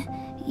wrong?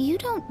 You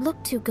don't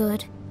look too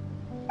good.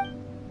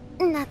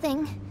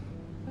 Nothing.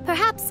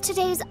 Perhaps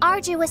today's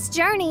arduous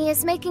journey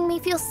is making me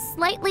feel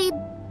slightly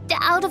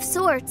out of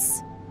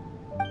sorts.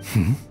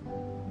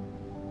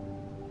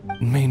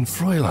 Main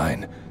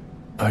Fräulein,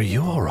 are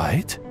you all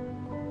right?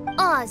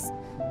 Oz,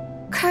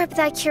 curb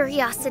thy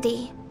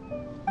curiosity.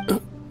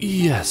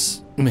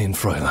 Yes, Main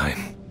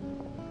Fräulein.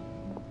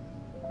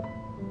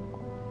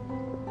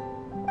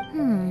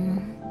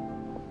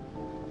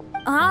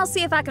 I'll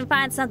see if I can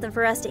find something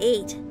for us to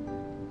eat.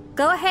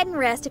 Go ahead and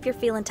rest if you're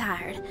feeling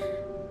tired.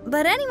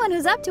 But anyone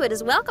who's up to it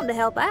is welcome to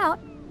help out.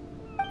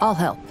 I'll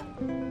help.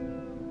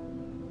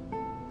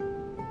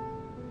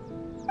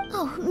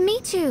 Oh, me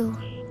too.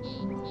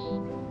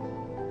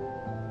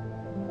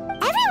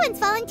 Everyone's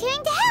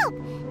volunteering to help.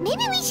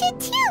 Maybe we should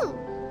too.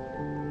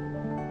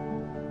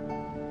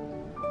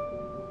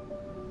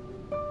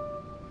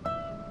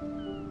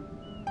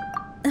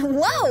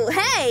 Whoa,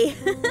 hey!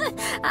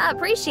 I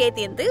appreciate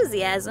the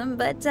enthusiasm,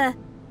 but,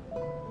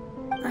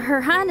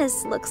 Her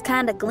Highness looks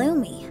kinda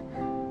gloomy.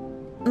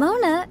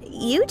 Mona,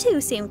 you two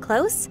seem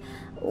close.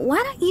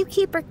 Why don't you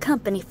keep her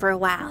company for a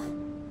while?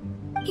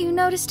 You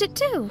noticed it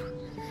too.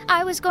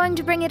 I was going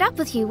to bring it up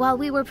with you while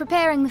we were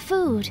preparing the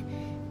food.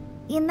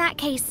 In that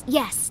case,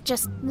 yes,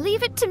 just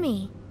leave it to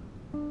me.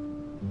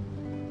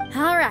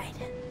 All right,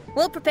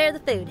 we'll prepare the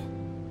food.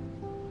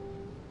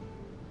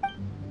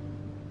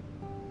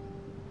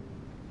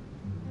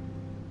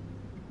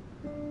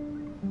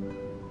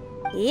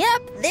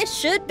 Yep, this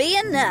should be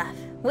enough.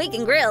 We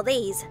can grill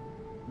these.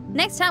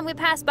 Next time we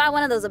pass by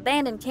one of those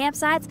abandoned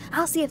campsites,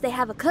 I'll see if they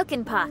have a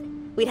cooking pot.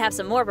 We'd have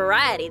some more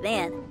variety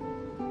then.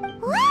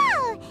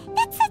 Wow,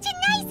 that's such a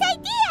nice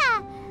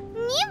idea.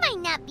 You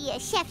might not be a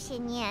chef,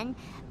 Xinyan,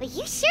 but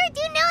you sure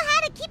do know how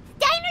to keep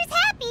the diners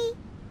happy.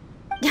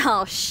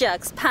 Oh,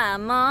 shucks,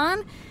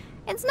 Paimon.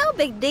 It's no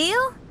big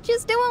deal.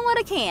 Just doing what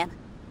I can.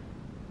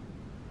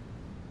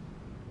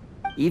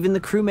 Even the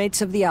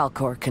crewmates of the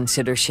Alcor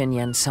consider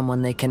Xinyan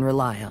someone they can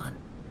rely on.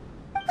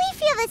 We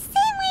feel the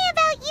same way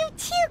about you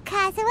too,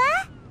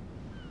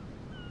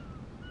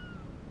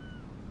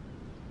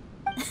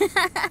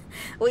 Kazuha.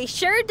 We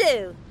sure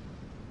do.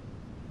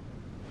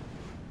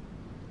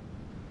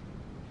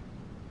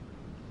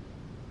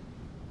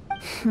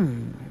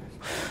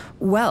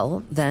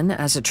 Well, then,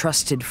 as a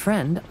trusted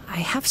friend, I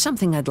have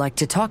something I'd like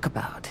to talk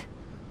about.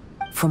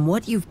 From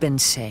what you've been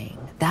saying,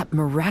 that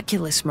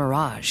miraculous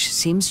mirage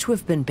seems to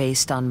have been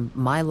based on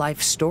my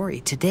life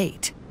story to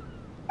date.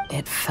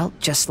 It felt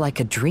just like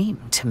a dream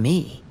to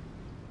me.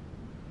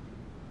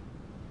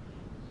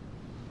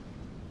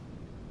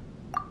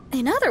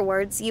 In other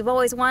words, you've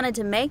always wanted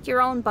to make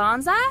your own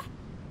bonsai?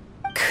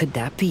 Could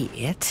that be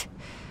it?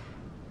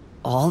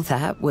 All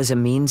that was a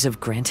means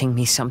of granting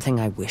me something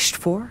I wished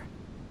for?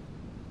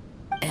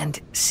 And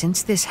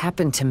since this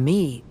happened to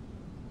me,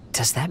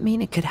 Does that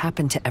mean it could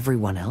happen to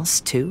everyone else,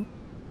 too?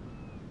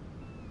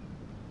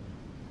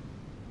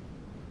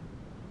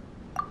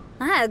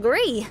 I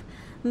agree,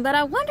 but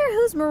I wonder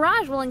whose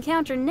mirage we'll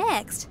encounter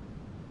next.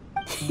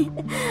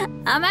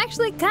 I'm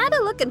actually kind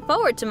of looking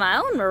forward to my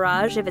own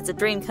mirage if it's a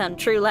dream come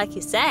true like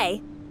you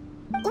say.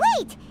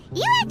 Wait,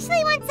 you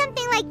actually want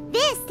something like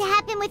this to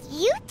happen with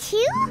you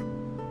too?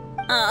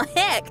 Oh,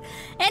 heck.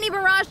 Any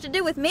mirage to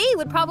do with me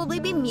would probably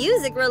be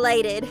music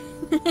related.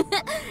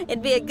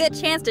 It'd be a good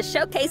chance to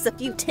showcase a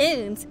few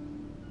tunes.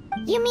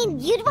 You mean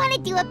you'd want to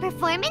do a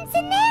performance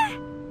in there?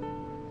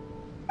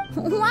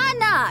 Why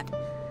not?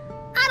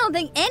 I don't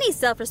think any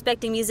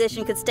self-respecting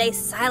musician could stay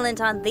silent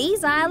on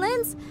these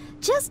islands.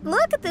 Just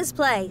look at this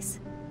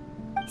place.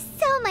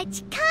 So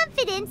much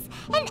confidence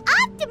and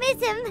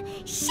optimism!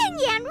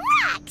 Xinyan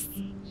rocks!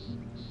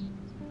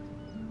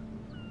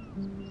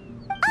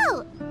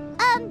 Oh,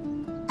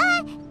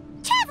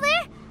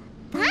 Traveler!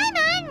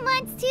 Paimon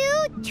wants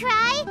to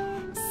try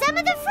some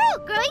of the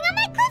fruit growing on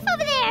that cliff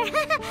over there.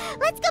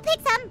 Let's go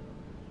pick some.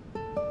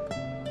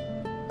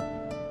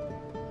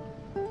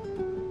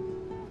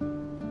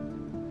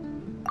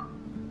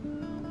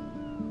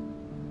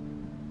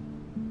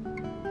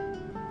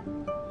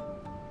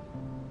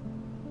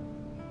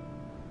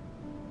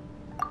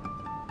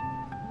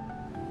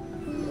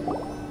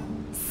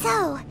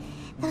 So,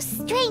 those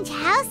strange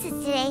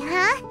houses today,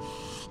 huh?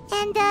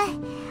 And,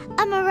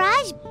 a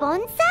mirage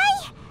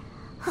bonsai?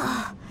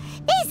 Oh,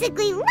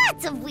 basically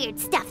lots of weird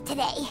stuff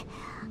today.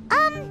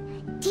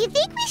 Do you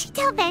think we should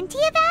tell Venti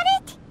about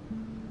it?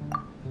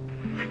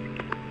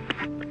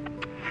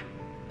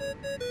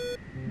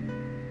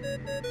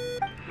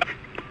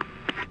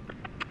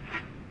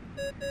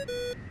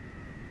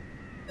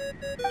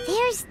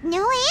 There's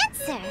no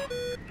answer.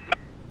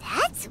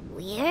 That's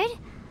weird.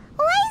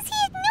 Why is he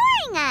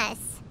ignoring us?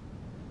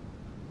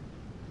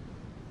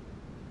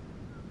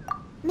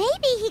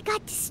 Maybe he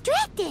got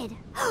distracted.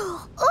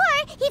 Or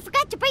he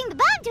forgot to bring the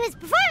bomb to his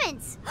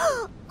performance.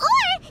 Or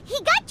he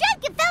got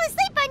drunk and fell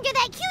asleep under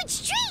that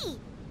huge tree.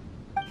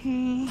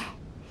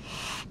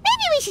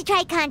 Maybe we should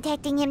try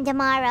contacting him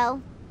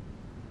tomorrow.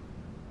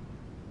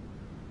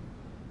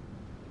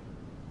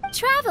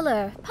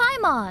 Traveler,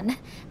 Paimon.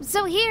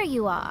 So here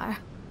you are.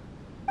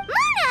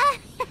 Mona!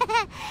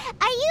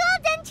 Are you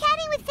all done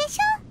chatting with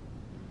Fischl?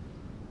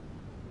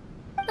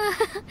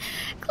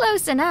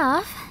 Close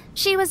enough.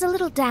 She was a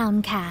little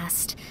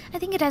downcast. I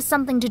think it has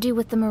something to do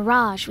with the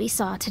mirage we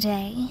saw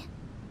today.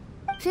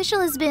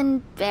 Fischl has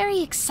been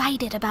very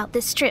excited about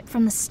this trip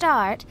from the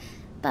start,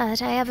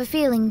 but I have a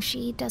feeling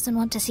she doesn't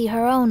want to see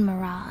her own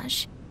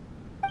mirage.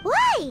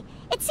 Why?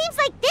 It seems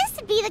like this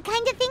would be the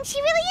kind of thing she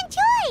really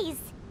enjoys.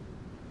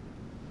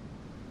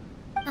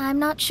 I'm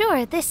not sure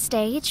at this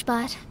stage,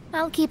 but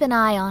I'll keep an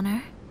eye on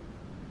her.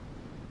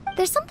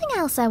 There's something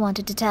else I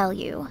wanted to tell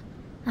you.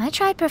 I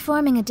tried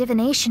performing a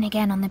divination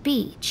again on the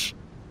beach.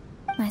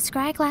 My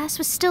scryglass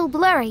was still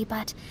blurry,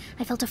 but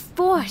I felt a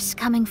force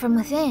coming from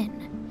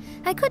within.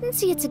 I couldn't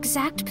see its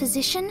exact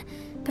position,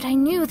 but I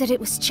knew that it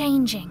was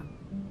changing.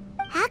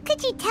 How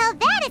could you tell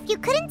that if you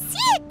couldn't see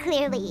it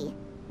clearly?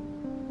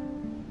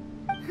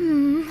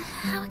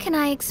 How can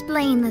I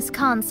explain this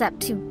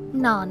concept to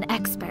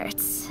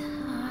non-experts?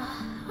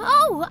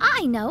 Oh,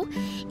 I know.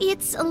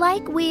 It's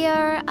like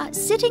we're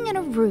sitting in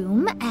a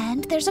room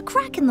and there's a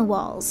crack in the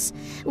walls.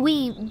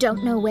 We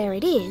don't know where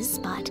it is,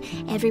 but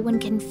everyone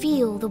can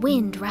feel the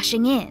wind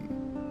rushing in.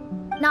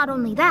 Not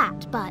only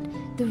that, but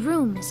the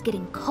room is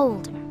getting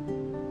colder.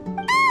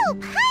 Oh,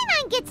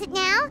 Paimon gets it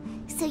now.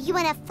 So you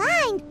want to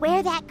find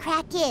where that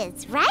crack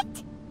is,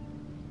 right?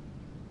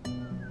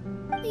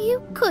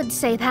 You could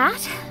say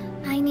that.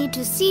 I need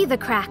to see the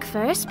crack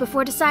first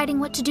before deciding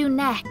what to do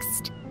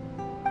next.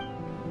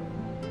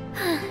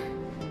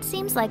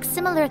 Seems like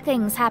similar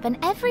things happen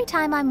every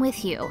time I'm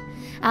with you.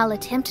 I'll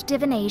attempt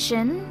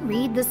divination,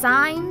 read the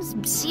signs,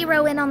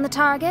 zero in on the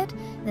target,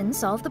 then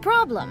solve the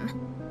problem.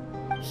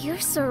 You're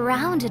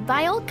surrounded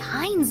by all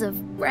kinds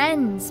of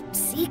friends,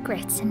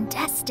 secrets, and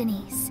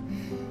destinies.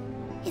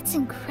 It's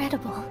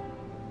incredible.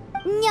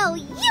 No,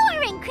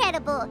 you're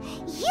incredible!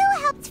 You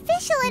helped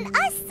Fischl and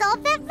us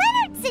solve that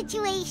Leonard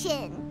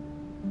situation!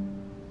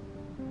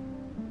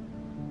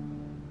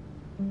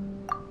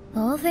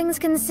 All things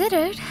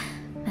considered,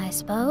 I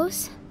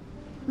suppose.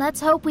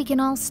 Let's hope we can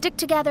all stick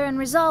together and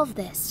resolve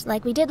this,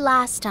 like we did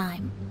last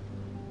time.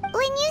 When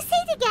you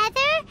say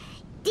together,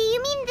 do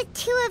you mean the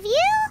two of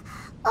you?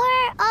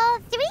 Or all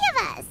three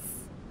of us?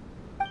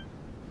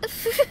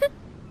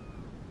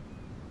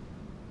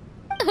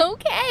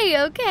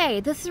 Okay,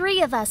 the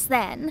three of us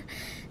then.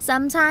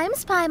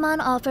 Sometimes Paimon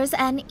offers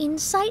an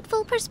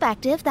insightful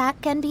perspective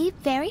that can be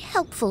very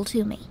helpful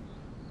to me.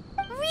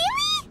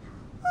 Really?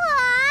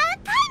 Aw,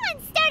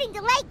 Paimon's starting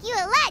to like you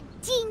a lot,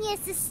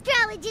 genius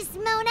astrologist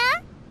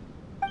Mona.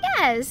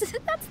 Yes,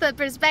 that's the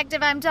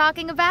perspective I'm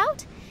talking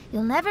about.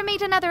 You'll never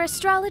meet another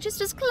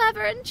astrologist as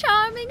clever and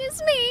charming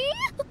as me.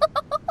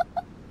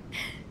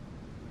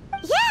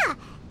 Yeah,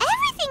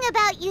 everything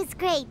about you's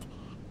great.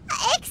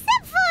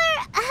 Except for,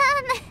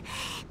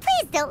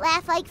 please don't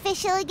laugh like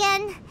Fischl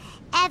again.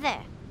 Ever.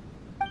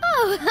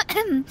 Oh,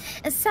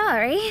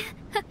 sorry.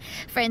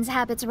 Friends'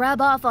 habits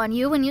rub off on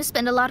you when you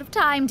spend a lot of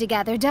time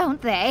together,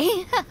 don't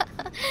they?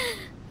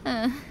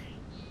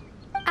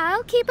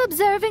 I'll keep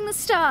observing the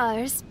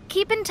stars.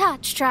 Keep in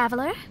touch,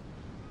 traveler.